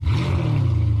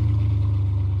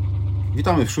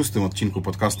Witamy w 6. odcinku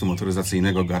podcastu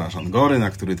motoryzacyjnego Garaż Angory,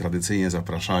 na który tradycyjnie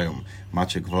zapraszają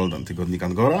Maciek Woldan, Tygodnik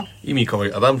Angora i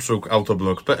Mikołaj Adamczuk,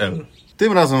 Autoblog.pl.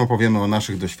 Tym razem opowiemy o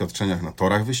naszych doświadczeniach na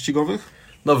torach wyścigowych,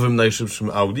 nowym najszybszym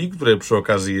Audi, które przy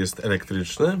okazji jest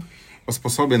elektryczne, o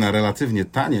sposobie na relatywnie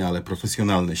tanie, ale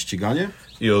profesjonalne ściganie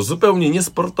i o zupełnie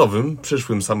niesportowym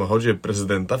przyszłym samochodzie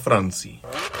prezydenta Francji.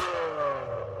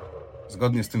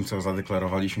 Zgodnie z tym, co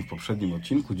zadeklarowaliśmy w poprzednim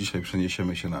odcinku, dzisiaj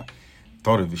przeniesiemy się na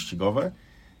tory wyścigowe.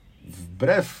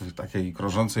 Wbrew takiej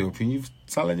krążącej opinii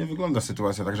wcale nie wygląda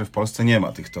sytuacja tak, że w Polsce nie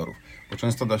ma tych torów. Bo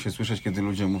często da się słyszeć, kiedy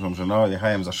ludzie mówią, że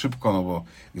jechałem za szybko, bo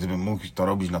gdybym mógł to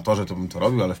robić na torze, to bym to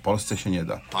robił, ale w Polsce się nie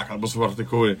da. Tak, albo są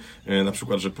artykuły, na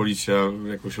przykład, że policja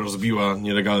jakoś rozbiła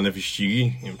nielegalne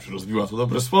wyścigi. Nie wiem, czy rozbiła to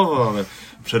dobre słowo, ale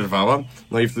przerwała.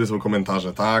 No i wtedy są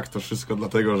komentarze. Tak, to wszystko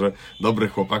dlatego, że dobre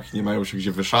chłopaki nie mają się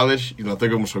gdzie wyszaleć i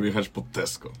dlatego muszą jechać pod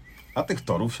Tesco. A tych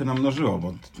torów się namnożyło,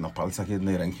 bo na palcach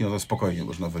jednej ręki to spokojnie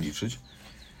można wyliczyć.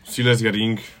 Silesia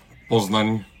Ring,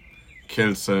 Poznań,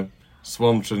 Kielce,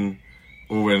 Słomczyn,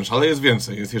 Ułęcz, ale jest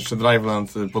więcej. Jest jeszcze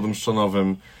Driveland pod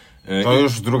Mszczonowem. To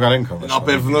już druga ręka. Na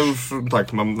pewno już,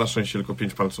 tak, mam na szczęście tylko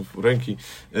 5 palców u ręki.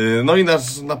 No i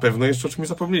na pewno jeszcze o czymś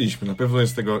zapomnieliśmy. Na pewno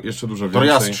jest tego jeszcze dużo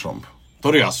więcej.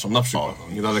 Tor Jastrząb na przykład,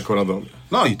 niedaleko Radomia.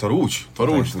 No i Tor Łódź. Tor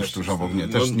Łódź też tuż obok mnie.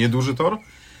 Też nieduży tor,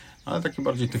 ale taki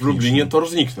bardziej techniczny. W Lublinie tor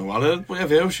zniknął, ale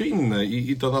pojawiają się inne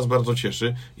i to nas bardzo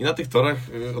cieszy. I na tych torach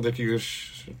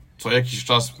co jakiś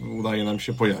czas udaje nam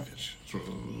się pojawiać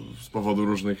z powodu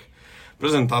różnych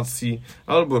prezentacji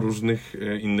albo różnych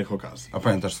innych okazji. A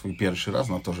pamiętasz swój pierwszy raz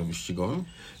na torze wyścigowym?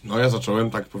 No ja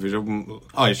zacząłem, tak powiedziałbym,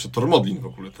 jeszcze Tor Modlin w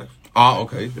ogóle, tak.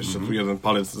 Okej. Jeszcze tu jeden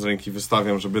palec z ręki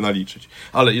wystawiam, żeby naliczyć.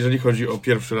 Ale jeżeli chodzi o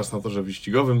pierwszy raz na torze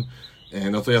wyścigowym,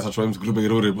 no to ja zacząłem z grubej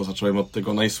rury, bo zacząłem od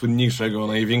tego najsłynniejszego,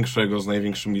 największego, z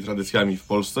największymi tradycjami w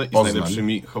Polsce i z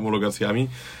najlepszymi homologacjami.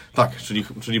 Tak,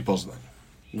 czyli Poznań.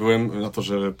 Byłem na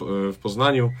torze w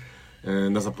Poznaniu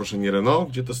na zaproszenie Renault,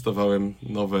 gdzie testowałem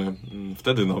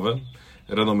wtedy nowe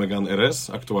Renault Megane RS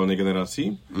aktualnej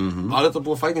generacji. Ale to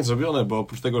było fajnie zrobione, bo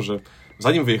oprócz tego, że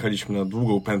zanim wyjechaliśmy na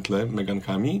długą pętlę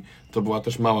Megankami, to była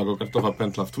też mała go-kartowa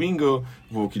pętla w Twingo,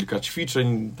 było kilka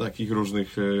ćwiczeń takich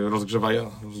różnych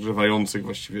rozgrzewających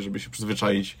właściwie, żeby się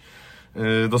przyzwyczaić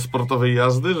do sportowej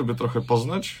jazdy, żeby trochę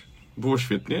poznać. Było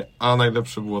świetnie, a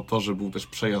najlepsze było to, że był też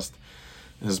przejazd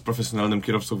z profesjonalnym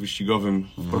kierowcą wyścigowym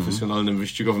w profesjonalnym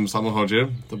wyścigowym samochodzie.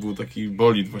 To był taki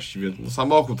bolid właściwie,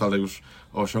 samochód, ale już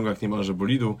o osiągach niemalże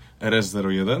bolidu,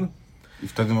 RS01. I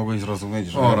wtedy mogłeś zrozumieć,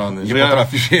 że nie że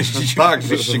potrafisz jeździć tak,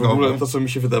 że w ogóle to, co mi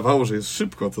się wydawało, że jest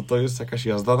szybko, to jest jakaś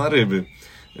jazda na ryby.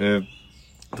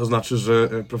 To znaczy, że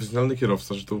profesjonalny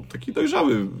kierowca, że to taki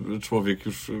dojrzały człowiek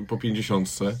już po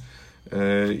 50,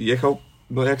 jechał,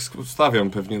 jak stawiam,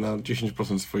 pewnie na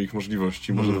 10% swoich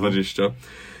możliwości, może 20%.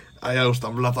 A ja już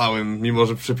tam latałem, mimo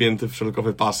że przypięty w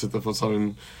szelkowe pasy, to po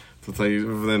całym tutaj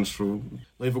wnętrzu.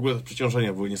 No i w ogóle te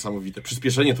przeciążenia były niesamowite.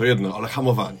 Przyspieszenie to jedno, ale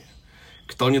hamowanie.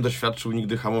 Kto nie doświadczył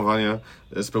nigdy hamowania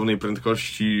z pełnej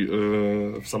prędkości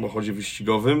w samochodzie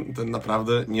wyścigowym, ten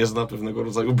naprawdę nie zna pewnego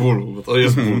rodzaju bólu, bo to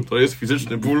jest ból, to jest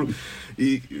fizyczny ból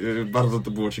i bardzo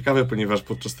to było ciekawe, ponieważ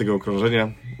podczas tego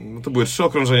okrążenia, to były 3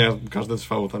 okrążenia, każde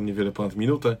trwało tam niewiele ponad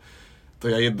minutę, to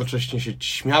ja jednocześnie się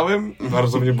śmiałem,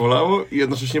 bardzo mnie bolało i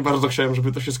jednocześnie bardzo chciałem,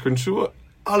 żeby to się skończyło,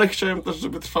 ale chciałem też,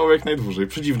 żeby trwało jak najdłużej.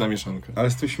 Przedziwna mieszanka.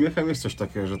 Ale z tym śmiechem jest coś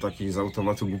takiego, że taki z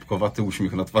automatu głupkowaty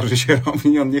uśmiech na twarzy się robi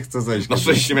i on nie chce zejść. Na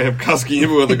szczęście miałem kaski, nie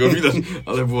było tego widać,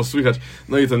 ale było słychać.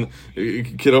 No i ten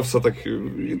kierowca tak,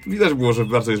 widać było, że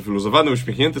bardzo jest wyluzowany,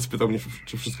 uśmiechnięty, spytał mnie,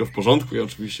 czy wszystko w porządku. Ja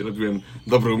oczywiście robiłem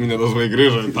dobrą minę do złej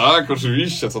gry, że tak,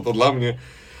 oczywiście, co to dla mnie.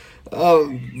 A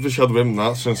wysiadłem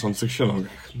na trzęsących się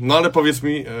nogach. No ale powiedz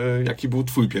mi, jaki był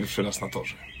twój pierwszy raz na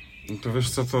torze? No to wiesz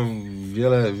co, to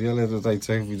wiele tutaj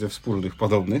cech widzę wspólnych,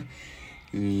 podobnych.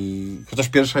 Chociaż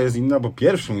pierwsza jest inna, bo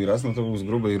pierwszy mój raz, to był z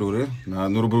grubej rury na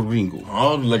Nürburgringu.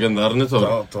 O, legendarny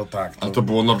tor. To tak. A to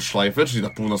było Nordschleife, czyli ta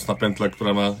północna pętla,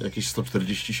 która ma jakieś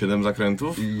 147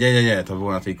 zakrętów? Nie, to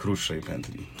było na tej krótszej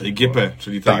pętli. Tej GP,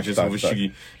 czyli tej, gdzie są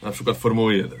wyścigi, na przykład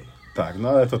Formuły 1. Tak, no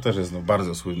ale to też jest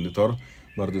bardzo słynny tor,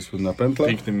 bardzo słynna pętla. W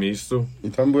pięknym miejscu.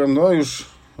 I tam byłem, już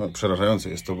przerażające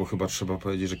jest to, bo chyba trzeba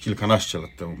powiedzieć, że kilkanaście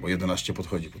lat temu, bo 11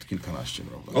 podchodzi pod kilkanaście,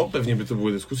 prawda? O, pewnie by to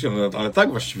były dyskusje, ale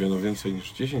tak właściwie, więcej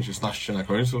niż 10, 16 na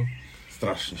końcu.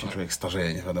 Strasznie się człowiek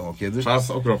starzeje, nie wiadomo kiedy.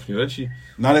 Czas okropnie leci.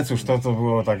 No ale cóż, to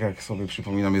było tak, jak sobie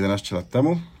przypominam, 11 lat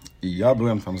temu i ja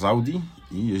byłem tam z Audi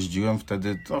i jeździłem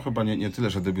wtedy, to chyba nie tyle,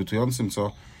 że debiutującym,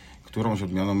 co którąś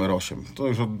odmianą R8. To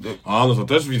już no to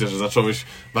też widzę, że zacząłeś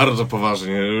bardzo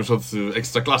poważnie, już od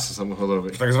ekstraklasy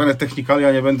samochodowej. W tak zwane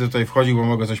technikalia nie będę tutaj wchodził, bo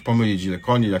mogę coś pomylić, ile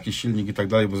koni, jaki silnik i tak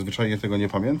dalej, bo zwyczajnie tego nie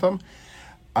pamiętam.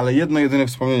 Ale jedno jedyne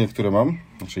wspomnienie, które mam,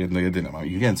 znaczy jedno jedyne, mam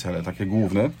ich więcej, ale takie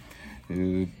główne,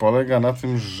 polega na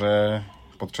tym, że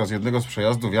podczas jednego z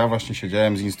przejazdów ja właśnie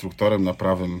siedziałem z instruktorem na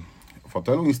prawym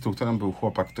fotelu. Instruktorem był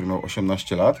chłopak, który miał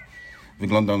 18 lat,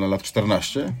 wyglądał na lat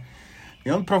 14 i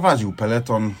on prowadził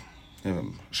peleton, nie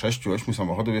wiem, 6-8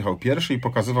 samochodów, jechał pierwszy i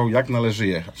pokazywał, jak należy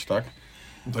jechać, tak?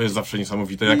 To jest zawsze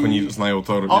niesamowite, jak oni znają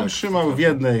tor. On jak... trzymał w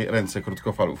jednej ręce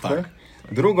krótkofalówkę, Tak.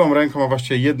 drugą ręką, a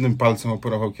właściwie jednym palcem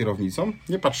operował kierownicą,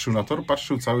 nie patrzył na tor,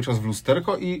 patrzył cały czas w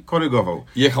lusterko i korygował.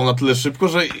 Jechał na tyle szybko,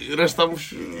 że reszta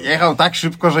musi... Jechał tak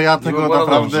szybko, że ja tego mogła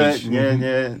naprawdę nadążyć.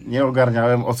 nie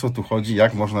ogarniałem, o co tu chodzi,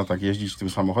 jak można tak jeździć tym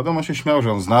samochodem. On się śmiał,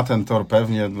 że on zna ten tor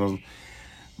pewnie, no,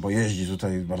 bo jeździ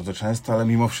tutaj bardzo często, ale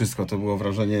mimo wszystko to było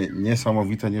wrażenie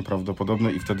niesamowite,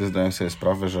 nieprawdopodobne i wtedy zdałem sobie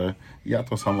sprawę, że ja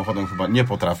to samochodem chyba nie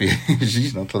potrafię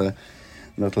jeździć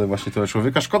na tle właśnie tego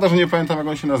człowieka. Szkoda, że nie pamiętam, jak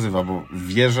on się nazywa, bo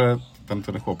wierzę,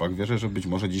 ten chłopak, wierzę, że być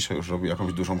może dzisiaj już robi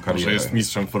jakąś dużą karierę. Że jest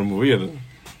mistrzem Formuły 1.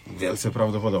 Wielce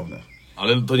prawdopodobne.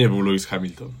 Ale to nie był Lewis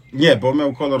Hamilton. Nie, bo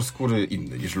miał kolor skóry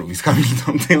inny niż Lewis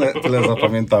Hamilton. Tyle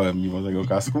zapamiętałem mimo tego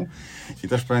kasku. I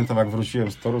też pamiętam, jak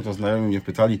wróciłem z toru, to znajomi mnie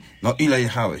pytali, no ile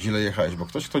jechałeś? Bo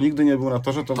ktoś, kto nigdy nie był na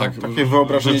torze, to Tak, ma takie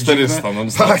wyobrażenie że 400, dziwne.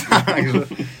 no, Tak,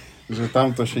 że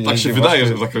tam to się nie Tak się dzieje. wydaje, Właśnie.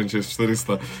 że w zakręcie jest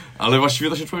 400. Ale właściwie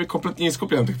to się człowiek kompletnie nie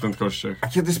skupia na tych prędkościach. A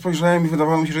kiedy spojrzałem i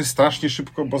wydawało mi się, że jest strasznie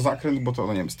szybko, bo zakręt, bo to,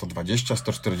 no nie wiem, 120,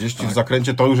 140 w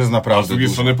zakręcie to już jest A z naprawdę drugiej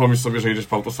dużo. strony pomyśl sobie, że jedziesz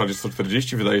po autostradzie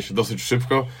 140, wydaje się dosyć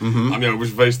szybko, a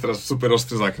miałbyś wejść teraz w super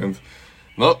ostry zakręt.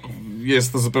 No,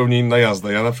 jest to zupełnie inna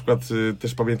jazda. Ja na przykład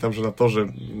też pamiętam, że na torze,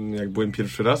 jak byłem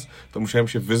pierwszy raz, to musiałem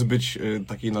się wyzbyć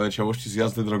takiej naleciałości z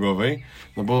jazdy drogowej,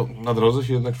 no bo na drodze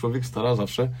się jednak człowiek stara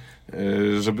zawsze,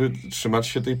 żeby trzymać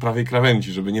się tej prawej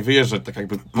krawędzi, żeby nie wyjeżdżać tak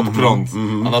jakby pod prąd,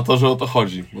 a na torze o to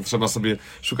chodzi, bo trzeba sobie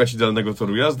szukać idealnego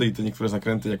toru jazdy i te niektóre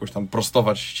zakręty jakoś tam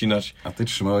prostować, ścinać. A ty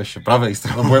trzymałeś się prawej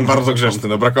strony. No byłem bardzo grzeczny,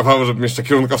 no brakowało, żebym jeszcze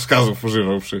kierunkowskazów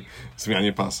używał przy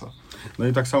zmianie pasa. No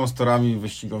i tak samo z torami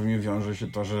wyścigowymi wiąże się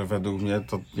to, że według mnie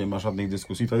to nie ma żadnej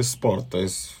dyskusji, to jest sport, to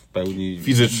jest w pełni...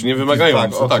 Fizycznie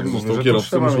wymagający, o tak, tym zresztą mówię, że kierowcy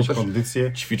trzeba muszą mieć też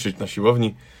kondycję. ćwiczyć na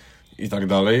siłowni i tak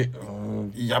dalej.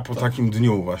 I ja po takim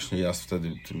dniu właśnie jazd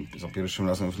wtedy, za pierwszym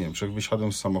razem w Niemczech,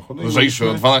 wysiadłem z samochodu. Lżejszy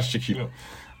o 12 kg.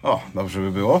 O, dobrze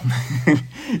by było.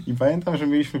 I pamiętam, że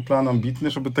mieliśmy plan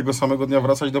ambitny, żeby tego samego dnia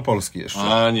wracać do Polski jeszcze.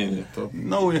 A nie, to...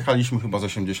 No ujechaliśmy chyba z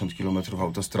 80 km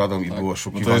autostradą i było No to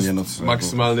oszukiwanie jest nocnego.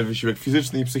 maksymalny wysiłek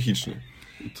fizyczny i psychiczny.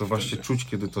 I to właśnie czuć,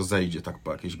 kiedy to zejdzie tak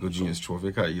po jakiejś godzinie z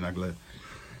człowieka i nagle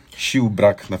sił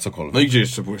brak na cokolwiek. No i gdzie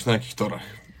jeszcze byłeś? Na jakich torach?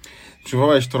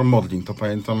 Przywołałeś tor Modlin, to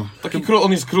pamiętam...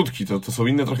 On jest krótki, to są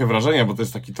inne trochę wrażenia, bo to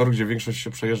jest taki tor, gdzie większość się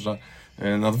przejeżdża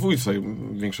na dwójce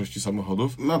w większości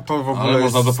samochodów, No to w ogóle ale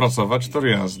można jest... dopracować tor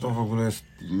jazdy. To w ogóle jest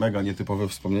mega nietypowe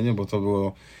wspomnienie, bo to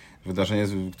było wydarzenie,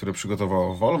 które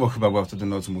przygotowało Volvo. Chyba była wtedy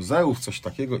Noc Muzeów, coś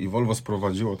takiego i Volvo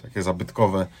sprowadziło takie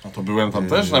zabytkowe A to byłem tam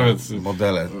też nawet.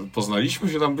 modele. Poznaliśmy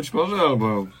się tam być może,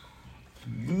 albo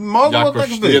Mogło jakoś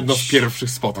tak być. jedno z pierwszych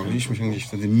spotkań. Mogliśmy się gdzieś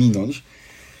wtedy minąć.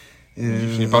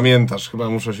 Już nie pamiętasz, chyba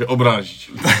muszę się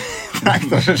obrazić. Tak,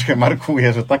 troszeczkę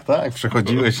markuję, że tak,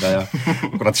 przechodziłeś, a ja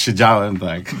akurat siedziałem,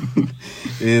 tak.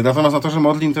 Natomiast na torze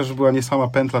Modlin też była nie sama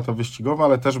pętla ta wyścigowa,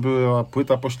 ale też była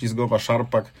płyta poślizgowa,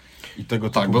 szarpak i tego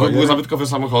typu. Tak, bo to były bajery. zabytkowe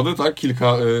samochody, tak?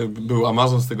 Kilka, był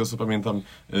Amazon, z tego co pamiętam,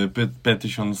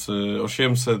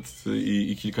 P1800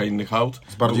 i kilka innych aut.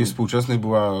 Z bardziej współczesnej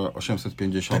była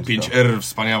 850. T5R,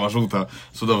 wspaniała, żółta,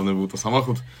 cudowny był to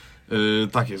samochód.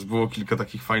 Tak jest, było kilka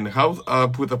takich fajnych aut, a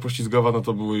płyta poślizgowa, no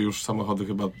to były już samochody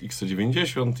chyba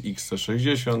XC90,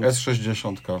 XC60.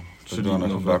 S60. Czyli była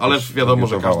nowe. chyba Ale jakoś wiadomo,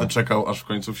 że debiutowała. każdy czekał, aż w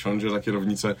końcu wsiądzie na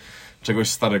kierownicę czegoś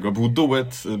starego. Był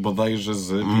duet bodajże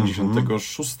z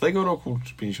 56 roku,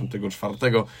 czy 54.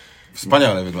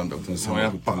 Wspaniale wyglądał ten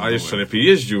samochód. ten A jeszcze duet. lepiej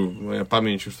jeździł. Moja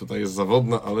pamięć już tutaj jest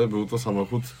zawodna, ale był to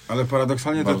samochód. Ale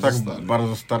paradoksalnie te Bardzo tak stary.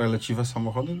 bardzo stare, leciwe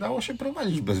samochody dało się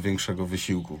prowadzić bez większego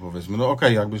wysiłku, powiedzmy. No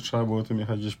okej, jakby trzeba było tym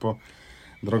jechać gdzieś po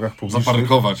drogach publicznych.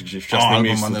 Zaparkować gdzieś w ciasnym albo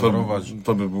miejscu, manewrować.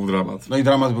 to by był dramat. No i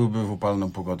dramat byłby w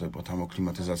upalną pogodę, bo tam o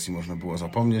klimatyzacji można było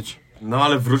zapomnieć. No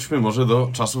ale wróćmy może do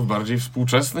czasów bardziej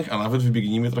współczesnych, a nawet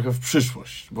wybiegnijmy trochę w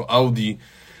przyszłość, bo Audi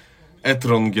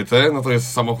e-tron GT, no to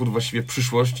jest samochód właściwie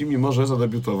przyszłości, mimo że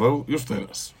zadebiutował już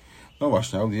teraz. No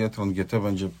właśnie, Audi e-tron GT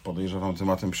będzie, podejrzewam,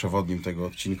 tematem przewodnim tego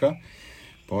odcinka,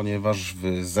 ponieważ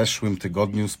w zeszłym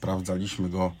tygodniu sprawdzaliśmy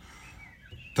go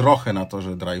trochę na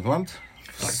torze Driveland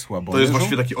w Słabomierzu. To jest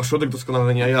właściwie taki ośrodek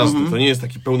doskonalenia jazdy. To nie jest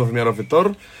taki pełnowymiarowy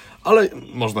tor, ale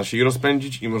można się i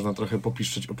rozpędzić i można trochę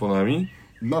popiszczeć oponami.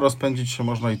 No rozpędzić się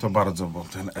można i to bardzo, bo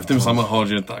ten W tym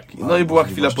samochodzie, tak. No i była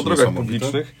chwila po możliwości drogach niesamowite.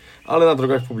 publicznych, ale na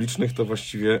drogach publicznych to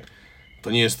właściwie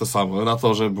to nie jest to samo. Na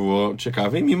torze było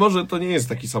ciekawie, mimo że to nie jest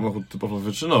taki samochód typowo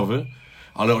wyczynowy,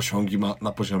 ale osiągi ma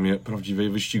na poziomie prawdziwej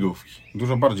wyścigówki.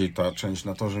 Dużo bardziej ta część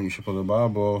na torze mi się podobała,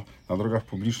 bo na drogach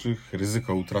publicznych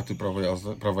ryzyko utraty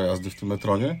prawa jazdy w tym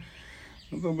e-tronie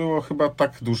to było chyba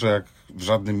tak duże jak w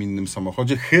żadnym innym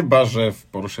samochodzie, chyba że w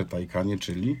Porsche Taycanie,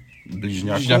 czyli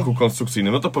bliźniaku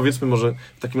konstrukcyjnym. No to powiedzmy może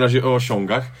w takim razie o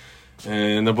osiągach.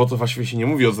 No bo to właściwie się nie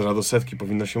mówi od 0 do setki,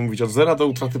 powinno się mówić od 0 do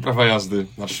utraty prawa jazdy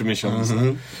na 3 miesiące.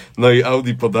 No i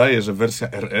Audi podaje, że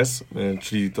wersja RS,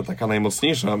 czyli to taka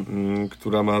najmocniejsza,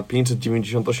 która ma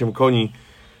 598 koni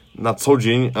na co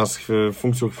dzień, a z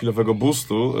funkcją chwilowego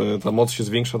boostu ta moc się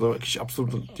zwiększa do jakichś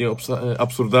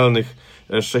absurdalnych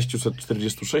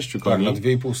 646 koni. Tak, na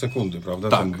 2,5 sekundy, prawda?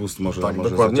 Tak, ten boost może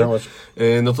dokładnie zadziałać.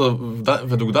 No to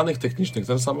według danych technicznych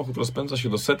ten samochód rozpędza się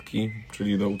do setki,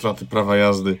 czyli do utraty prawa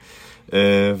jazdy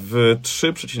w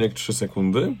 3,3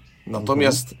 sekundy.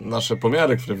 Natomiast nasze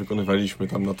pomiary, które wykonywaliśmy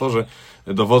tam na torze,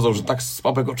 dowodzą, że tak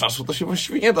słabego czasu to się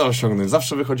właściwie nie da osiągnąć.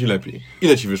 Zawsze wychodzi lepiej.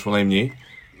 Ile ci wyszło najmniej?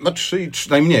 No 3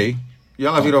 najmniej.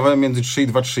 Ja lawirowałem między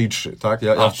 3,2, 3,3, tak?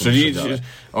 Czyli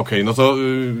okej, no to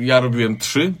ja robiłem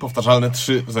 3, powtarzalne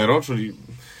 3,0, czyli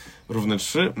równe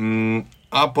 3.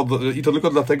 I to tylko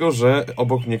dlatego, że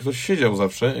obok mnie ktoś siedział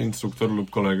zawsze, instruktor lub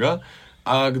kolega,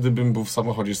 a gdybym był w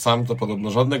samochodzie sam, to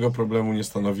podobno żadnego problemu nie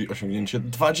stanowi osiągnięcie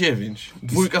 2,9.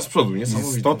 Dwójka z przodu,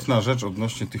 niesamowite. Istotna rzecz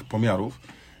odnośnie tych pomiarów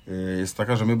jest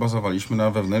taka, że my bazowaliśmy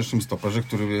na wewnętrznym stoperze,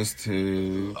 który jest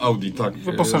Audi, tak,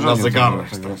 wyposażony na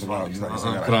zegarach,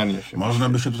 na ekranie. Można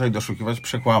by się tutaj doszukiwać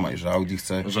przekłamań, że Audi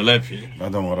chce, że lepiej.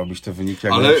 Wiadomo, robić te wyniki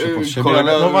jak ale najlepsze pod siebie,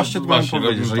 kolega, ale no właśnie miałem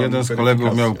powiedzieć, że jeden z kolegów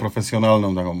weryfikację. miał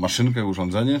profesjonalną taką maszynkę,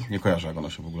 urządzenie, nie kojarzę jak ono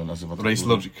się w ogóle nazywa.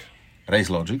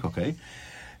 Race Logic, okej.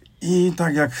 I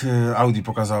tak jak Audi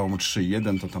pokazało mu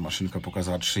 3,1, to ta maszynka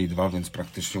pokazała 3,2, więc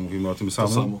praktycznie mówimy o tym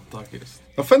samym. To samo, tak jest.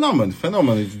 No fenomen.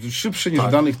 Szybszy niż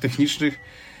w danych technicznych.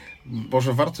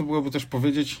 Może warto byłoby też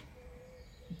powiedzieć,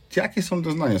 jakie są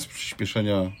doznania z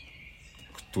przyspieszenia,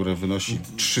 które wynosi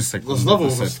 3 sekundy no znowu,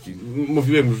 do setki.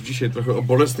 Mówiłem już dzisiaj trochę o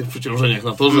bolesnych przeciążeniach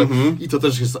na torze i to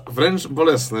też jest wręcz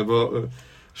bolesne, bo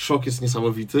szok jest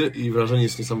niesamowity i wrażenie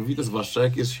jest niesamowite, zwłaszcza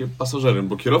jak jest się pasażerem,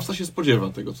 bo kierowca się spodziewa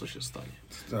tego, co się stanie.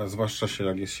 A zwłaszcza się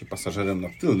jak jest się pasażerem na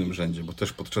tylnym rzędzie, bo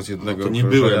też podczas jednego to nie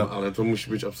byłem, ale to musi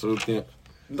być absolutnie...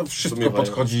 No wszystko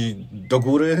podchodzi do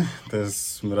góry, te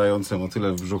smyrające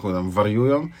motyle w brzuchu nam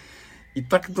wariują i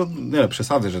tak do, nie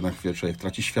przesady, że na chwilę człowiek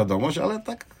traci świadomość, ale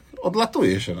tak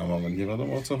odlatuje się na moment, nie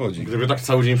wiadomo o co chodzi. Gdyby tak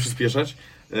cały dzień przyspieszać,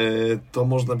 to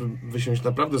można by wysiąść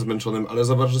naprawdę zmęczonym, ale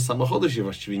zobacz, że samochody się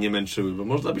właściwie nie męczyły, bo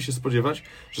można by się spodziewać,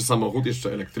 że samochód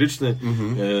jeszcze elektryczny,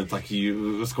 taki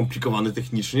skomplikowany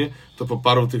technicznie, to po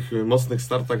paru tych mocnych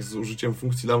startach z użyciem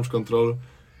funkcji launch control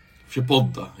się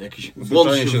podda. Jakiś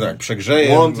błąd się tak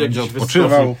przegrzeje, będzie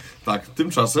odpoczywał. Tak,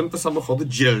 tymczasem te samochody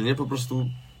dzielnie po prostu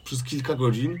przez kilka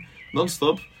godzin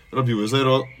non-stop robiły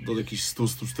 0 do jakichś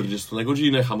 100-140 na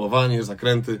godzinę, hamowanie,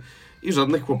 zakręty i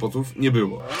żadnych kłopotów nie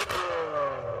było.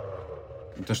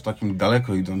 Też takim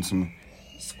daleko idącym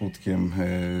skutkiem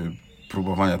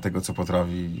próbowania tego, co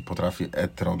potrafi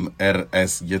e-tron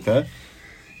RS GT,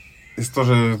 jest to,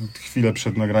 że chwilę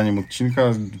przed nagraniem odcinka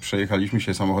przejechaliśmy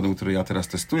się samochodem, który ja teraz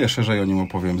testuję. Szerzej o nim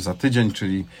opowiem za tydzień,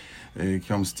 czyli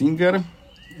Kion Stinger.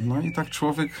 No i tak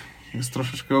człowiek jest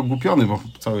troszeczkę ogłupiony, bo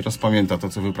cały czas pamięta to,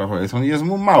 co wyprawiał e-tron i jest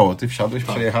mu mało. Ty wsiadłeś,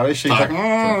 przejechałeś się i tak,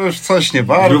 już coś nie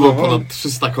bardzo. Grubo ponad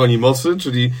 300 koni mocy,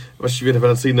 czyli właściwie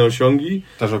rewelacyjne osiągi.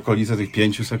 Też okolice tych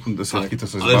 5 sekund do setki, to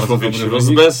jest ale bardzo człowiek dobry się wynik.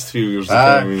 rozbestwił już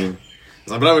zupełnie.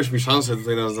 Zabrałeś mi szansę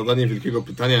tutaj na zadanie wielkiego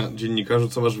pytania dziennikarzu,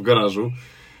 co masz w garażu.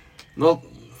 No,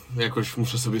 jakoś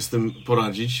muszę sobie z tym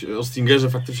poradzić. O Stingerze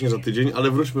faktycznie za tydzień,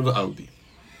 ale wróćmy do Audi.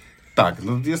 Tak,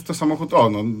 no jest to samochód,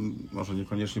 może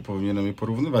niekoniecznie powinienem je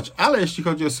porównywać, ale jeśli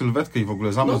chodzi o sylwetkę i w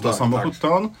ogóle zamysł do samochodu,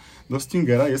 to on do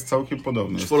Stingera jest całkiem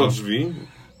podobny. 4 drzwi.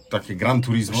 Takie Gran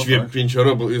Turismo. Właściwie tak? 5,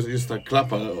 bo jest ta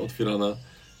klapa otwierana.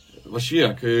 Właściwie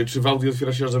jak? Czy w Audi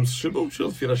otwiera się razem z szybą, czy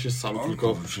otwiera się sam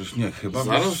tylko? Przecież nie, chyba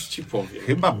zaraz ci powiem.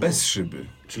 Chyba bez szyby.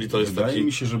 Czyli to jest Wydaje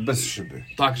mi się, że bez szyby.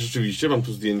 Tak, rzeczywiście, mam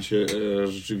tu zdjęcie,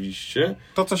 rzeczywiście.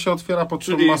 To, co się otwiera pod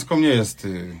tą maską, nie jest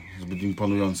zbyt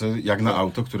imponujące, jak na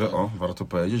auto, które, warto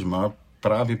powiedzieć, ma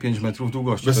prawie 5 metrów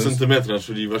długości. Bez centymetra,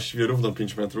 czyli właściwie równo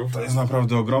 5 metrów. To jest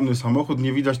naprawdę ogromny samochód,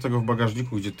 nie widać tego w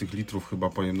bagażniku, gdzie tych litrów chyba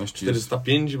pojemności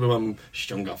 405, bo mam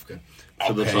ściągawkę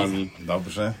przed oczami.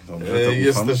 Dobrze,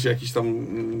 jest też jakiś tam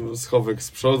schowek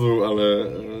z przodu, ale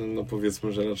no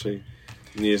powiedzmy, że raczej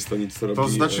nie jest to nic, co robi. To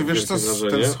znaczy, wiesz co,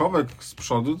 wrażenie. ten schowek z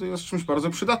przodu to jest czymś bardzo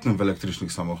przydatnym w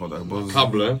elektrycznych samochodach. Bo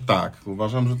kable? Tak,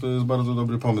 uważam, że to jest bardzo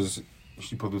dobry pomysł,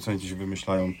 jeśli producenci się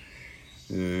wymyślają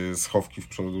schowki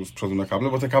z przodu na kable,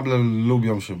 bo te kable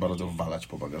lubią się bardzo walać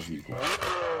po bagażniku.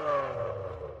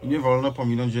 I nie wolno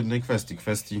pominąć jednej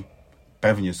kwestii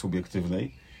pewnie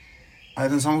subiektywnej, ale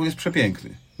ten samochód jest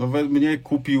przepiękny. No mnie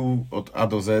kupił od A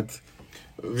do Z,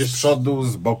 z przodu,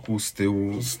 z boku, z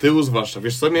tyłu. Z tyłu zwłaszcza.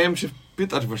 Wiesz co, miałem się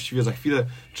pytać właściwie za chwilę,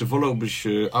 czy wolałbyś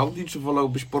Audi, czy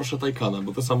wolałbyś Porsche Taycana,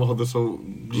 bo te samochody są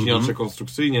bliźniacze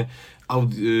konstrukcyjnie.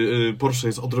 Porsche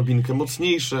jest odrobinkę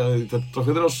mocniejsze, te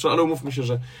trochę droższe, ale umówmy się,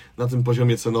 że na tym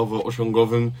poziomie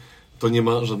cenowo-osiągowym to nie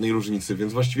ma żadnej różnicy,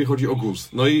 więc właściwie chodzi o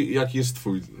gust. No i jaki jest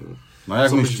twój? No jak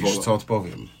Co byś myślisz, wolał? co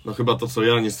odpowiem? No chyba to, co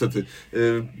ja, niestety.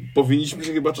 Powinniśmy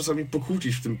się chyba czasami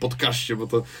pokłócić w tym podcaście, bo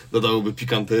to dodałoby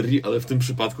pikanterii, ale w tym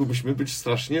przypadku musimy być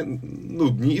strasznie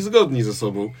nudni i zgodni ze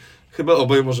sobą. Chyba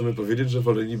obaj możemy powiedzieć, że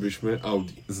wolelibyśmy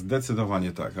Audi.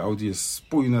 Zdecydowanie tak. Audi jest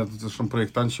spójne. Zresztą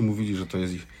projektanci mówili, że to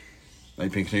jest ich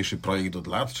najpiękniejszy projekt od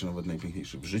lat, czy nawet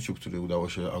najpiękniejszy w życiu, który udało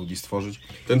się Audi stworzyć.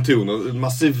 Ten tył, no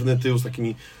masywny tył z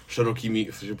takimi szerokimi,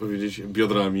 chcę się powiedzieć,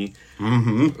 biodrami.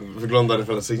 Wygląda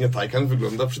rewelacyjnie. Taycan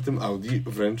wygląda przy tym Audi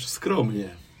wręcz skromnie.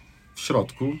 W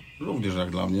środku, również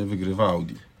jak dla mnie, wygrywa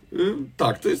Audi.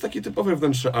 Tak, to jest takie typowe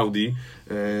wnętrze Audi,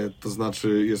 to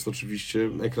znaczy jest oczywiście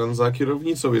ekran za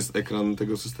kierownicą, jest ekran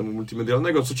tego systemu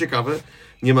multimedialnego. Co ciekawe,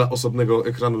 nie ma osobnego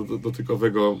ekranu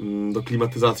dotykowego do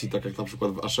klimatyzacji, tak jak na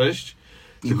przykład w A6,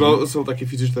 tylko są takie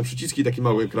fizyczne przyciski, taki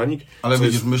mały ekranik. Ale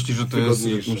widzisz,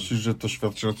 wygodniejsze. myślisz, że to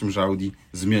świadczy o tym, że Audi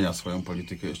zmienia swoją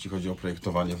politykę, jeśli chodzi o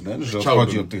projektowanie wnętrz, że Chciałbym.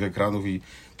 odchodzi od tych ekranów i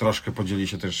troszkę podzieli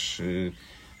się też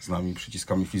z nami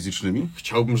przyciskami fizycznymi?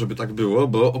 Chciałbym, żeby tak było,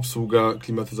 bo obsługa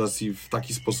klimatyzacji w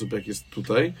taki sposób, jak jest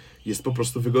tutaj, jest po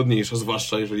prostu wygodniejsza,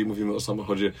 zwłaszcza jeżeli mówimy o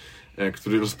samochodzie,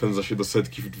 który rozpędza się do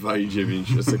setki w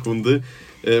 2,9 sekundy,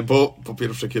 bo po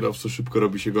pierwsze kierowcy szybko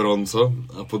robi się gorąco,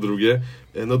 a po drugie,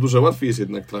 no dużo łatwiej jest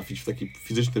jednak trafić w taki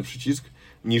fizyczny przycisk,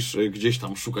 niż gdzieś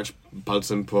tam szukać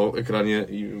palcem po ekranie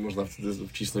i można wtedy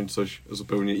wcisnąć coś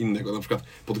zupełnie innego, na przykład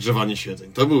podgrzewanie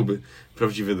siedzeń. To byłby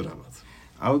prawdziwy dramat.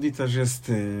 Audi też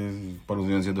jest,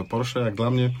 porównując je do Porsche, jak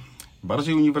dla mnie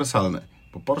bardziej uniwersalne.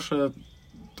 Bo Porsche,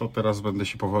 to teraz będę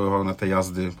się powoływał na te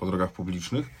jazdy po drogach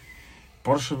publicznych.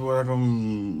 Porsche była taką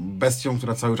bestią,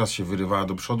 która cały czas się wyrywała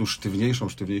do przodu,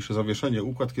 sztywniejsze zawieszenie,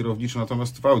 układ kierowniczy,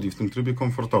 natomiast w Audi, w tym trybie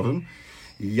komfortowym,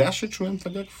 ja się czułem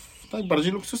tak jak w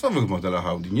najbardziej luksusowych modelach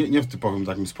Audi. Nie w typowym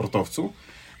takim sportowcu,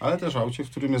 ale też aucie, w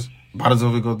którym jest bardzo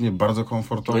wygodnie, bardzo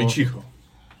komfortowo. No i cicho.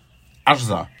 Aż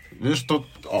za. Wiesz, to...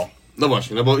 No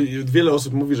właśnie, no bo wiele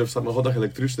osób mówi, że w samochodach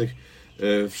elektrycznych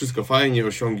wszystko fajnie,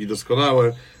 osiągi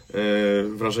doskonałe,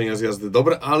 wrażenia z jazdy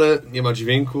dobre, ale nie ma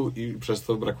dźwięku i przez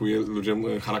to brakuje ludziom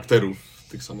charakteru w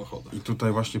tych samochodach. I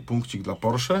tutaj właśnie punkcik dla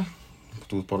Porsche.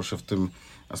 Tu Porsche w tym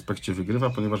aspekcie wygrywa,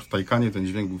 ponieważ w Taycanie ten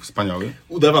dźwięk był wspaniały.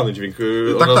 Udawany dźwięk.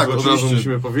 Tak, Od razu oczywiście.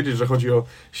 musimy powiedzieć, że chodzi o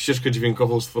ścieżkę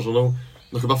dźwiękową stworzoną,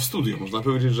 no chyba w studio. Można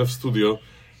powiedzieć, że w studio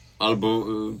albo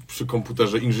przy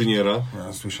komputerze inżyniera.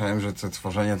 Ja słyszałem, że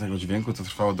tworzenie tego dźwięku to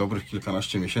trwało dobrych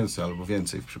kilkanaście miesięcy albo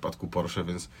więcej w przypadku Porsche,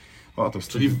 więc...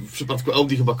 Czyli w przypadku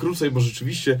Audi chyba krócej, bo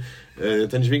rzeczywiście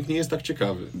ten dźwięk nie jest tak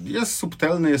ciekawy. Jest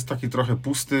subtelny, jest taki trochę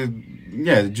pusty.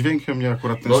 Nie, dźwiękiem mnie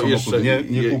akurat ten samochód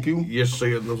nie kupił. Jeszcze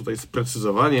jedno tutaj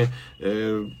sprecyzowanie.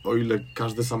 O ile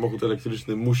każdy samochód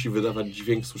elektryczny musi wydawać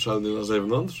dźwięk słyszalny na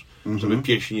zewnątrz, żeby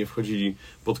piesi nie wchodzili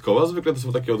pod koła, zwykle to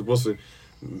są takie odgłosy.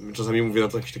 Czasami mówię na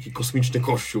to jakiś taki kosmiczny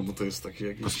kościół, bo to jest taki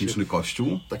jakiś... Kosmiczny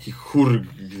kościół? Taki chór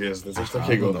gwiezdny, coś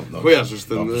takiego. No, kojarzysz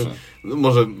ten... No,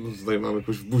 może tutaj mamy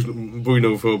jakąś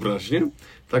bujną wyobraźnię.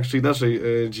 Tak czy inaczej,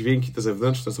 dźwięki te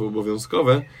zewnętrzne są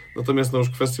obowiązkowe, natomiast no już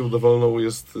kwestią dowolną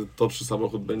jest to, czy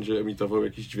samochód będzie emitował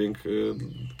jakiś dźwięk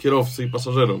kierowcy i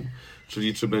pasażerom,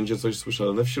 czyli czy będzie coś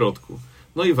słyszalne w środku.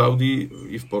 No i w Audi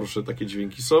i w Porsche takie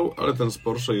dźwięki są, ale ten z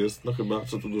Porsche jest, no chyba,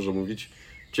 co tu dużo mówić,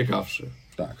 ciekawszy.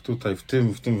 Tak, tutaj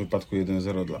w tym wypadku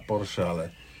 1-0 dla Porsche, ale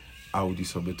Audi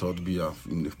sobie to odbija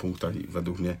w innych punktach i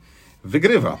według mnie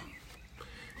wygrywa.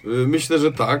 Myślę,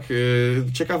 że tak.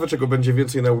 Ciekawe, czego będzie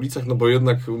więcej na ulicach, no bo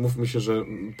jednak umówmy się, że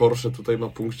Porsche tutaj ma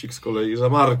punkcik z kolei za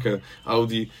markę.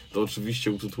 Audi to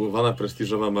oczywiście utytułowana,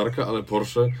 prestiżowa marka, ale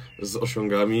Porsche z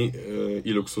osiągami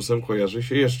i luksusem kojarzy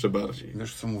się jeszcze bardziej.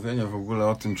 Wiesz co, mówienie w ogóle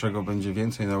o tym, czego będzie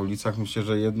więcej na ulicach, myślę,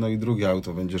 że jedno i drugie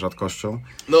auto będzie rzadkością.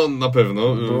 No na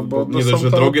pewno, bo nie dość,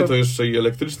 że drogie, to jeszcze i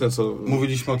elektryczne, co...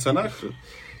 Mówiliśmy o cenach?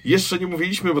 Jeszcze nie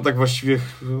mówiliśmy, bo tak właściwie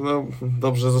no,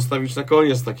 dobrze zostawić na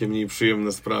koniec takie mniej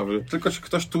przyjemne sprawy. Tylko czy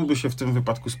ktoś tu by się w tym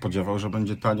wypadku spodziewał, że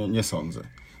będzie tanio? Nie sądzę.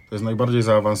 To jest najbardziej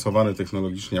zaawansowany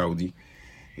technologicznie Audi.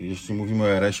 Jeśli mówimy o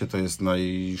RS-ie, to jest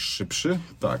najszybszy?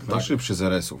 Tak, najszybszy z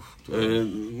RS-ów.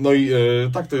 No i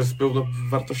tak, to jest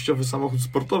pełnowartościowy samochód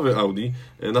sportowy Audi.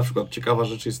 Na przykład ciekawa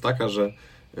rzecz jest taka, że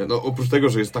No, oprócz tego,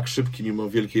 że jest tak szybki mimo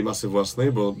wielkiej masy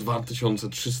własnej, bo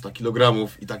 2300 kg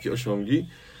i takie osiągi,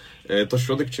 to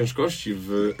środek ciężkości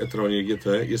w e-tronie GT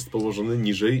jest położony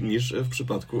niżej niż w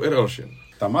przypadku R8.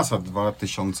 Ta masa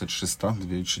 2300,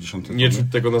 2,3 tony. Nie czuć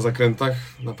tego na zakrętach,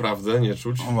 naprawdę nie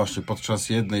czuć. No właśnie, podczas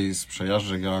jednej z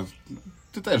przejażdżek,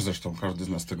 ty też zresztą, każdy z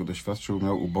nas tego doświadczył,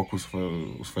 miał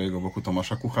u swojego boku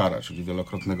Tomasza Kuchara, czyli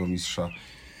wielokrotnego mistrza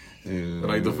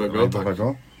rajdowego. Tak.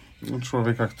 No,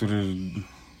 człowieka, który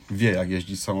wie, jak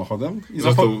jeździć samochodem. I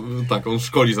zresztą tak, on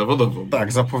szkoli zawodowo.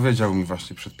 Tak, zapowiedział mi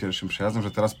właśnie przed pierwszym przejazdem,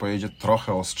 że teraz pojedzie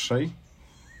trochę ostrzej.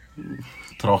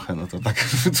 Trochę, no to tak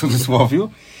w cudzysłowiu.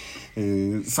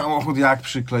 Samochód jak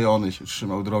przyklejony się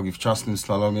trzymał drogi w ciasnym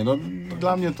slalomie. No,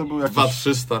 dla mnie to był jakiś...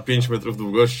 2300, 5 metrów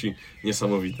długości,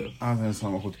 niesamowite. A ten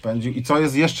samochód pędził. I co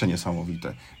jest jeszcze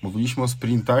niesamowite? Mówiliśmy o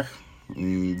sprintach,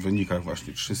 wynikach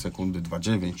właśnie 3 sekundy,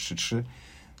 2,9, 3,3.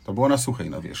 To było na suchej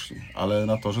nawierzchni, ale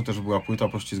na torze też była płyta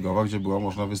poślizgowa, gdzie było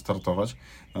można wystartować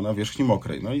na nawierzchni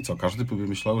mokrej. No i co? Każdy by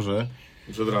myślał, że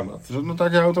dramat. Że no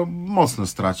takie auto mocno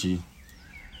straci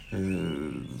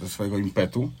ze swojego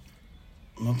impetu.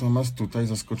 Natomiast tutaj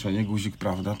zaskoczenie, guzik,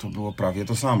 prawda, to było prawie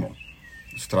to samo.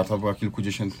 Strata była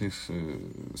kilkudziesiętnych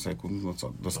sekund, no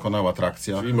co, doskonała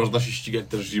trakcja. Czyli można się ścigać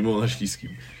też zimą na śliskim.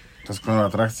 Doskonała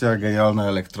trakcja, genialna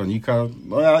elektronika.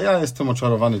 No ja jestem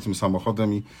oczarowany tym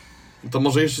samochodem i... To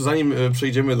może jeszcze zanim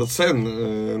przejdziemy do cen,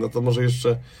 no to może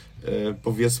jeszcze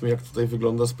powiedzmy, jak tutaj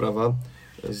wygląda sprawa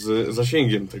z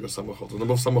zasięgiem tego samochodu. No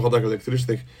bo w samochodach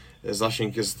elektrycznych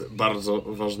zasięg jest bardzo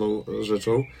ważną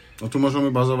rzeczą. No tu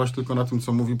możemy bazować tylko na tym,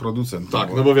 co mówi producent. Tak,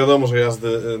 no bo wiadomo, że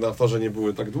jazdy na torze nie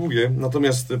były tak długie.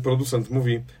 Natomiast producent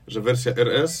mówi, że wersja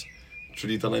RS,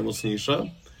 czyli ta najmocniejsza,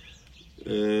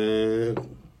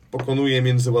 pokonuje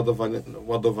między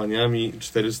ładowaniami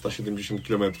 470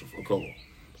 km około.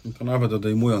 To nawet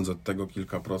odejmując od tego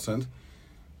kilka procent,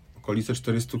 okolice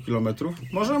 400 km,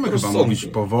 możemy chyba mówić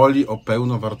powoli o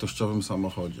pełnowartościowym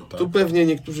samochodzie. Tak? Tu pewnie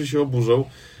niektórzy się oburzą.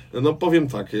 No powiem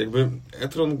tak, jakby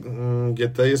e-tron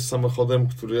GT jest samochodem,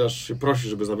 który aż się prosi,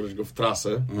 żeby zabrać go w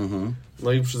trasę.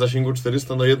 No i przy zasięgu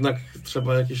 400, no jednak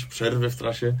trzeba jakieś przerwy w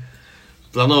trasie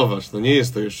planować. No nie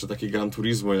jest to jeszcze takie Gran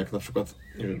Turismo, jak na przykład,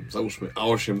 nie wiem, załóżmy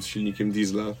A8 z silnikiem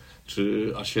diesla,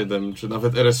 czy A7, czy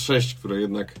nawet RS6, które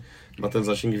jednak ma ten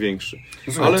zasięg większy.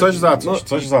 Słuchaj, ale coś za coś,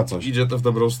 coś za coś. Idzie to w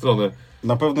dobrą stronę.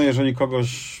 Na pewno jeżeli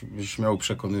kogoś byś miał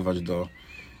przekonywać do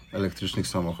elektrycznych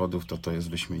samochodów, to jest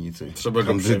wyśmienity trzeba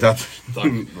kandydat.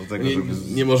 Tak. Do tego,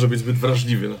 nie może być zbyt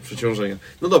wrażliwy na przeciążenia.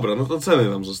 No dobra, no to ceny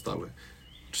nam zostały.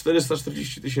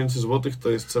 440 000 złotych to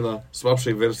jest cena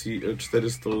słabszej wersji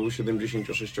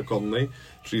 476-konnej,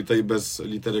 czyli tej bez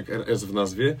literek RS w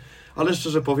nazwie, ale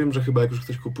szczerze powiem, że chyba jak już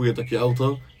ktoś kupuje takie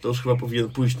auto, to już chyba powinien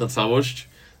pójść na całość,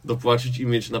 dopłacić i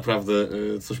mieć naprawdę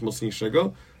coś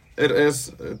mocniejszego.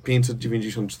 RS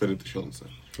 594 000.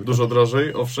 Dużo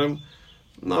drożej, owszem,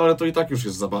 no ale to i tak już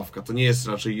jest zabawka. To nie jest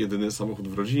raczej jedyny samochód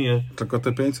w rodzinie. Tylko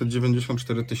te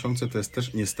 594 000 to jest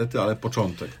też niestety, ale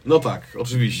początek. No tak,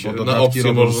 oczywiście. Na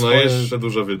opcję można jeszcze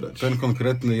dużo wydać. Ten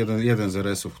konkretny jeden z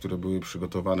RS-ów, które były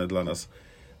przygotowane dla nas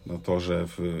na torze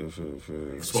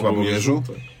w Słabomierzu,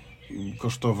 tak,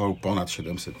 kosztował ponad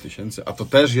 700 000, a to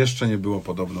też jeszcze nie było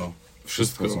podobno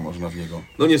wszystko, co można w niego.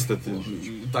 No niestety,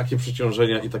 takie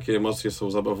przeciążenia i takie emocje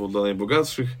są zabawą dla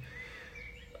najbogatszych,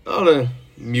 ale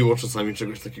miło czasami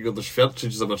czegoś takiego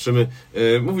doświadczyć. Zobaczymy.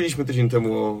 Mówiliśmy tydzień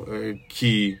temu o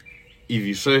Kia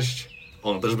EV6.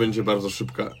 Ona też będzie bardzo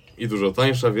szybka i dużo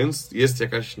tańsza, więc jest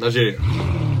jakaś nadzieja.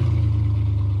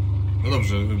 No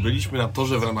dobrze, byliśmy na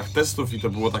torze w ramach testów i to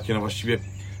było takie no właściwie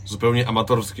zupełnie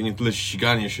amatorskie, nie tyle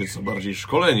ściganie się, co bardziej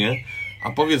szkolenie.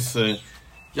 A powiedz,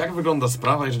 jak wygląda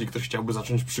sprawa, jeżeli ktoś chciałby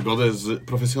zacząć przygodę z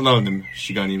profesjonalnym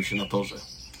ściganiem się na torze?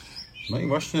 No i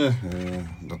właśnie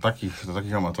do takich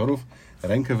amatorów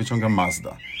rękę wyciąga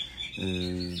Mazda.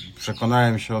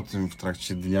 Przekonałem się o tym w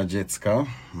trakcie Dnia Dziecka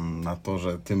na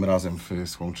torze, tym razem w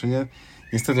Słomczynie.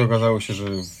 Niestety okazało się, że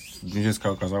w Dniu Dziecka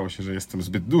okazało się, że jestem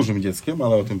zbyt dużym dzieckiem,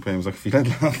 ale o tym powiem za chwilę,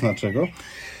 dlaczego.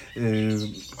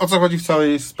 O co chodzi w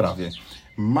całej sprawie?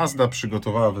 Mazda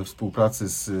przygotowała we współpracy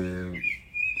z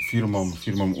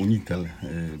firmą Unitel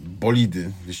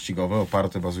bolidy wyścigowe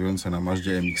oparte, bazujące na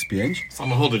Mazdzie MX-5.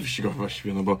 Samochody wyścigowe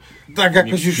właściwie, no bo tak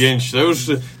jakoś już MX-5 to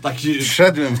już taki...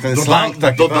 Wszedłem w ten slang.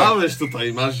 Dodałeś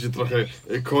tutaj Mazdzie trochę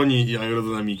koni i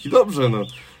aerodynamiki. Dobrze, no.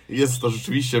 Jest to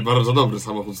rzeczywiście bardzo dobry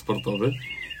samochód sportowy.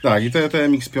 Tak, i te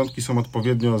MX-5 są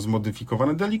odpowiednio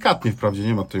zmodyfikowane, delikatnie wprawdzie,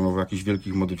 nie ma tutaj mowy o jakichś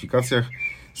wielkich modyfikacjach.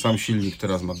 Sam silnik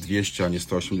teraz ma 200, a nie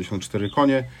 184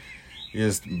 konie.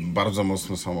 Jest bardzo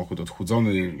mocno samochód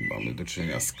odchudzony, mamy do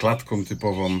czynienia z klatką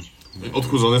typową,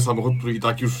 Odchudzony samochód, który i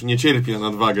tak już nie cierpi na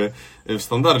nadwagę w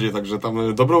standardzie, także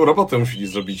tam dobrą robotę musieli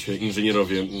zrobić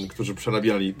inżynierowie, którzy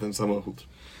przerabiali ten samochód.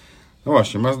 No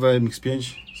właśnie, Mazda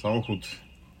MX-5, samochód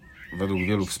według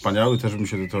wielu wspaniały, też bym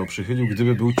się do tego przychylił,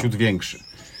 gdyby był ciut większy.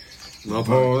 No tak.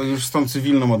 Bo już z tą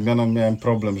cywilną odmianą miałem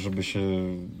problem, żeby się,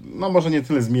 no może nie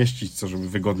tyle zmieścić, co żeby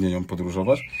wygodnie nią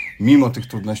podróżować. Mimo tych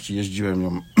trudności jeździłem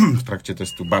nią w trakcie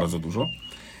testu bardzo dużo.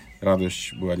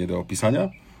 Radość była nie do opisania.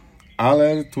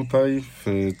 Ale tutaj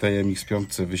w tej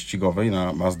MX-5 wyścigowej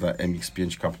na Mazda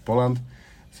MX-5 Cup Poland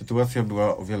sytuacja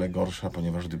była o wiele gorsza,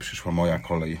 ponieważ gdy przyszła moja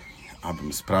kolej,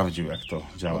 abym sprawdził, jak to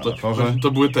działa na torze.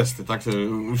 To były testy, tak?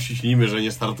 Uściślimy, że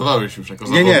nie startowałeś już jako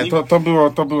zawodnik. Nie,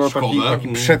 to było taki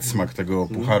przedsmak tego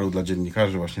pucharu dla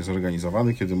dziennikarzy właśnie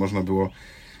zorganizowany, kiedy można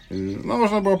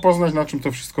było poznać, na czym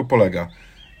to wszystko polega.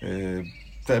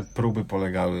 Te próby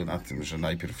polegały na tym, że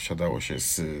najpierw wsiadało się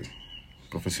z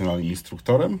profesjonalnym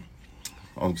instruktorem.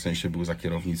 On w sensie był za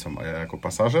kierownicą, a ja jako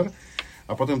pasażer.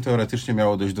 A potem teoretycznie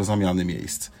miało dojść do zamiany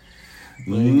miejsc.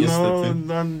 No i niestety.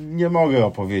 Nie mogę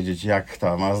opowiedzieć, jak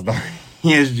ta Mazda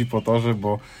jeździ po torze,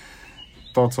 bo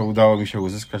to, co udało mi się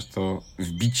uzyskać, to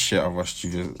wbić się, a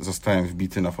właściwie zostałem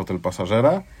wbity na fotel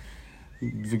pasażera.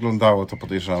 Wyglądało to,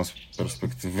 podejrzewam, z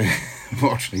perspektywy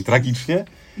bocznej tragicznie.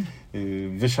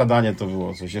 Wysiadanie to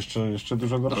było coś jeszcze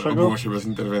dużo gorszego. Było się bez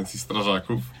interwencji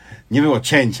strażaków. Nie było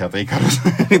cięcia tej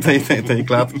tej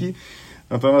klatki.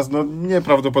 Natomiast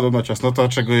nieprawdopodobna ciasnota,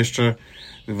 czego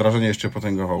wrażenie jeszcze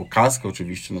potęgował kask,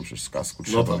 oczywiście, przecież z kasku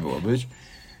trzeba było być.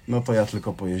 No to ja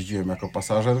tylko pojeździłem jako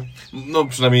pasażer. No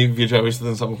przynajmniej wiedziałeś, co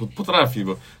ten samochód potrafi,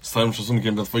 bo z całym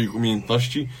szacunkiem dla twoich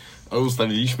umiejętności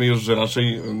ustaliliśmy już, że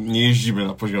raczej nie jeździmy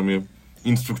na poziomie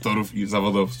instruktorów i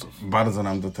zawodowców. Bardzo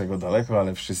nam do tego daleko,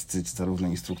 ale wszyscy, zarówno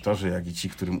instruktorzy, jak i ci,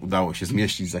 którym udało się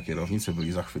zmieścić za kierownicę,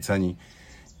 byli zachwyceni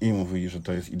i mówili, że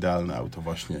to jest idealne auto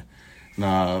właśnie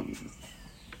na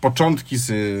początki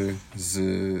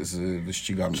z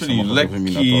wyścigami. Czyli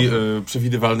lekki,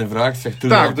 przewidywalny w reakcjach,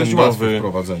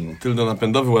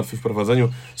 tylno-napędowy, łatwy w prowadzeniu,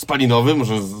 spalinowy,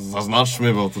 może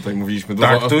zaznaczmy, bo tutaj mówiliśmy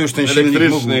dużo tu już ten silnik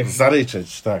mógł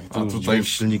zaryczeć, tak, tu tutaj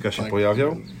silnika się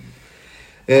pojawiał.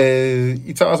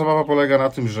 I cała zabawa polega na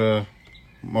tym, że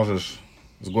możesz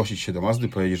zgłosić się do Mazdy,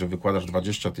 powiedzieć, że wykładasz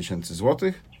 20 000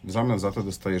 złotych, w zamian za to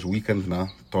dostajesz weekend na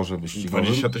torze wyścigowym.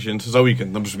 20 000 za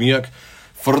weekend, no brzmi jak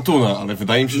fortuna, ale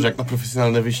wydaje mi się, że jak na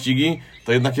profesjonalne wyścigi,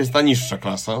 to jednak jest ta niższa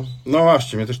klasa. No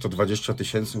właśnie, mnie też to 20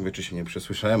 000, mówię, czy się nie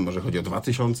przesłyszałem, może chodzi o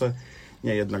 2000,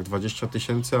 nie, jednak 20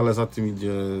 000, ale za tym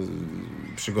idzie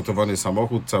przygotowany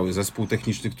samochód, cały zespół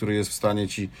techniczny, który jest w stanie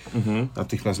ci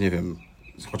natychmiast, nie wiem,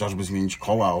 chociażby zmienić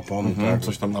koła, opony, tak?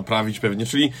 Coś tam naprawić pewnie,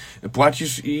 czyli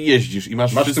płacisz i jeździsz i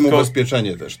masz wszystko... w tym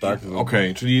ubezpieczenie też, tak?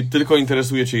 Okej, czyli tylko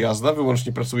interesuje cię jazda,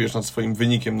 wyłącznie pracujesz nad swoim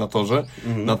wynikiem na torze,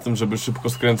 nad tym, żeby szybko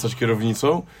skręcać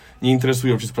kierownicą, nie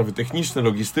interesują cię sprawy techniczne,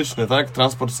 logistyczne, tak?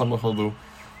 Transport samochodu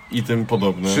i tym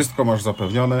podobne. Wszystko masz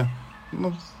zapewnione.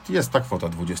 No, jest ta kwota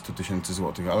 20 000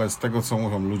 złotych, ale z tego, co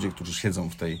mówią ludzie, którzy siedzą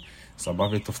w tej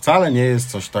zabawie, to wcale nie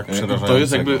jest coś tak przerażającego. To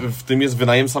jest jakby, w tym jest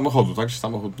wynajem samochodu, tak?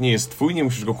 Samochód nie jest twój, nie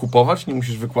musisz go kupować, nie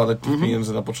musisz wykładać tych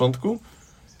pieniędzy na początku,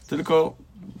 tylko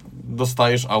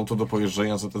dostajesz auto do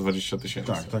pojeżdżenia za te 20 000.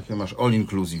 Tak, takie masz all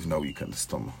inclusive na weekend z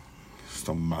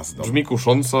tą Mazdą. Brzmi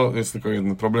kusząco, jest tylko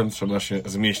jeden problem, trzeba się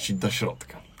zmieścić do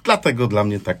środka. Dlatego dla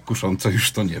mnie tak kusząco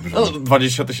już to nie brzmi. No,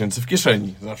 20 000 w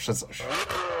kieszeni, zawsze coś.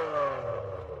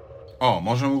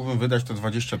 Może mógłbym wydać to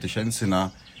 20 000 na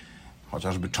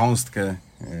chociażby cząstkę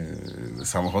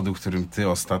samochodu, którym ty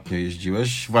ostatnio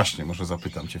jeździłeś. Właśnie, może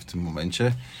zapytam cię w tym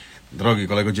momencie. Drogi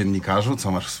kolego dziennikarzu,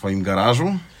 co masz w swoim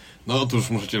garażu? No otóż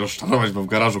muszę cię rozczarować, bo w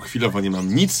garażu chwilowo nie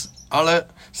mam nic, ale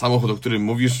samochód, o którym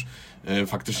mówisz,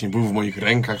 faktycznie był w moich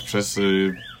rękach przez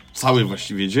cały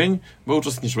właściwie dzień, bo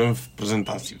uczestniczyłem w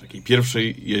prezentacji, w takiej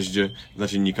pierwszej jeździe dla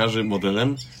dziennikarzy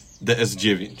modelem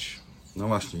DS9. No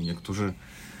właśnie, którzy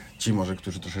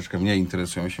troszeczkę mniej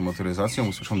interesują się motoryzacją,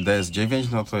 usłyszą DS9,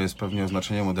 no to jest pewnie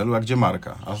oznaczenie modelu, a gdzie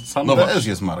marka? A sam DS właśnie,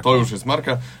 jest marką. To już jest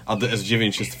marka, a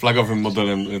DS9 jest flagowym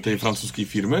modelem tej francuskiej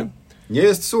firmy. Nie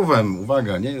jest SUV-em,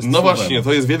 uwaga, nie jest No SUV-em. właśnie,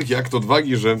 to jest wielki akt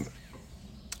odwagi, że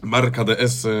marka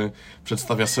DS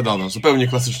przedstawia sedana, zupełnie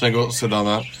klasycznego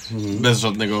sedana, bez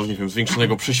żadnego, nie wiem,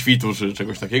 zwiększonego prześwitu czy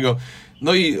czegoś takiego.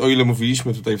 No i o ile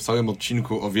mówiliśmy tutaj w całym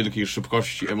odcinku o wielkiej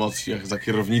szybkości, emocjach za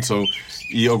kierownicą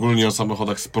i ogólnie o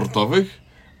samochodach sportowych,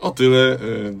 o tyle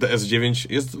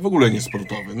DS9 jest w ogóle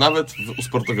niesportowy, nawet w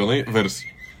usportowionej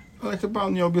wersji. Ale chyba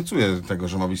on nie obiecuje tego,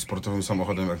 że ma być sportowym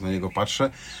samochodem, jak na niego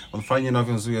patrzę. On fajnie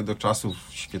nawiązuje do czasów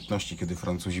świetności, kiedy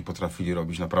Francuzi potrafili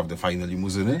robić naprawdę fajne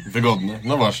limuzyny. Wygodne,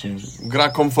 no właśnie. Gra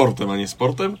komfortem, a nie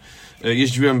sportem.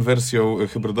 Jeździłem wersją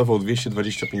hybrydową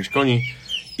 225 koni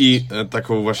I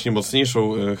taką właśnie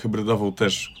mocniejszą hybrydową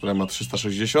też, która ma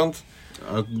 360.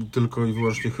 A tylko i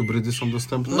wyłącznie hybrydy są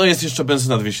dostępne? No jest jeszcze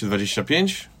benzyna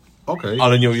 225,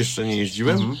 ale nią jeszcze nie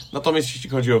jeździłem. Natomiast jeśli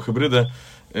chodzi o hybrydę,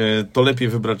 to lepiej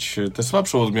wybrać tę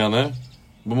słabszą odmianę,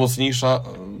 bo mocniejsza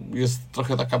jest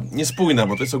trochę taka niespójna,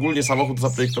 bo to jest ogólnie samochód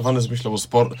zaprojektowany z myślą o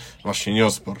sport. Właśnie nie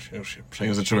o sporcie, już się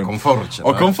przejęzyczyłem. O komforcie.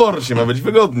 O komforcie, ma być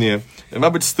wygodnie. Ma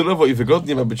być stylowo i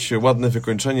wygodnie, ma być ładne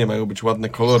wykończenie, mają być ładne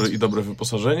kolory i dobre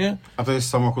wyposażenie. A to jest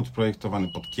samochód projektowany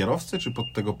pod kierowcę, czy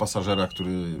pod tego pasażera,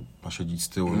 który ma siedzieć z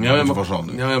tyłu i być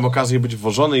wożony? Miałem okazję być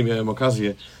wożony i miałem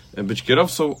okazję być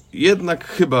kierowcą, jednak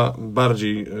chyba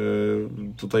bardziej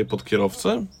tutaj pod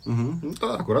kierowcę. No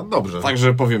to akurat dobrze.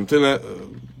 Także powiem tyle.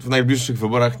 W najbliższych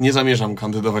wyborach nie zamierzam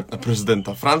kandydować na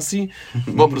prezydenta Francji,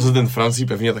 bo prezydent Francji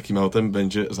pewnie takim autem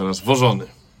będzie zaraz wożony.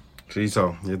 Czyli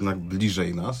co, jednak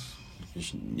bliżej nas,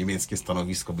 jakieś niemieckie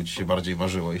stanowisko by ci się bardziej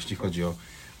ważyło, jeśli chodzi o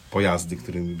pojazdy,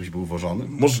 którymi byś był wożony?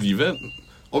 Możliwe.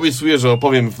 Obiecuję, że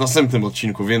opowiem w następnym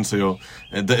odcinku więcej o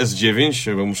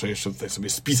DS9, bo muszę jeszcze tutaj sobie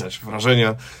spisać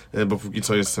wrażenia, bo póki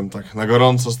co jestem tak na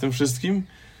gorąco z tym wszystkim.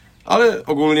 Ale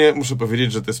ogólnie muszę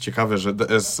powiedzieć, że to jest ciekawe, że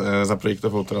DS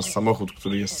zaprojektował teraz samochód,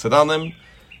 który jest sedanem,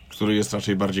 który jest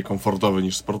raczej bardziej komfortowy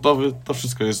niż sportowy. To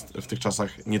wszystko jest w tych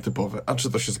czasach nietypowe. A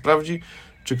czy to się sprawdzi?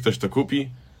 Czy ktoś to kupi?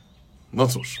 No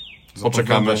cóż,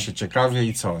 poczekamy. Zapowiada się ciekawie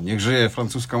i co? Niech żyje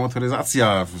francuska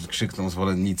motoryzacja, krzykną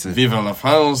zwolennicy. Vive la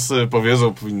France,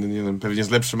 powiedzą, powinny, nie wiem, pewnie z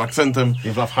lepszym akcentem.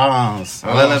 Vive la France,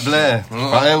 ale le bleu,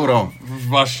 2 euro.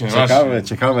 Właśnie,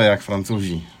 Ciekawe jak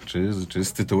Francuzi. Czy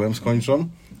z tytułem skończą?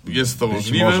 Jest to Być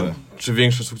możliwe. może. Czy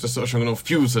większe sukcesy osiągną w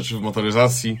piłce, czy w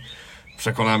motoryzacji?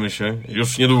 Przekonamy się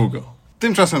już niedługo.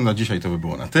 Tymczasem na dzisiaj to by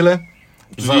było na tyle.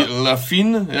 Czyli la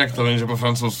fin? Jak to będzie po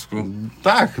francusku?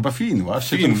 Tak, chyba fin,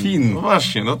 właśnie ten fin. No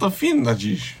właśnie, no to fin na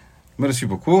dziś. Merci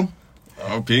beaucoup.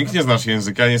 O, pięknie znasz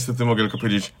języka, niestety mogę tylko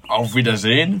powiedzieć auf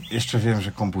Wiedersehen. Jeszcze wiem,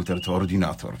 że komputer to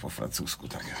ordynator po francusku,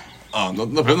 tak. A, no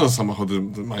na pewno samochody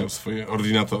mają swoje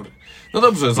ordynatory. No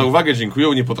dobrze, za uwagę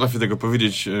dziękuję. Nie potrafię tego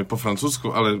powiedzieć po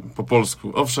francusku, ale po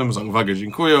polsku. Owszem, za uwagę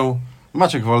dziękuję.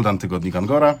 Maciek Woldan, Tygodnik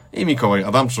Angora. I Mikołaj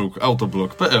Adamczuk,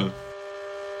 autoblog.pl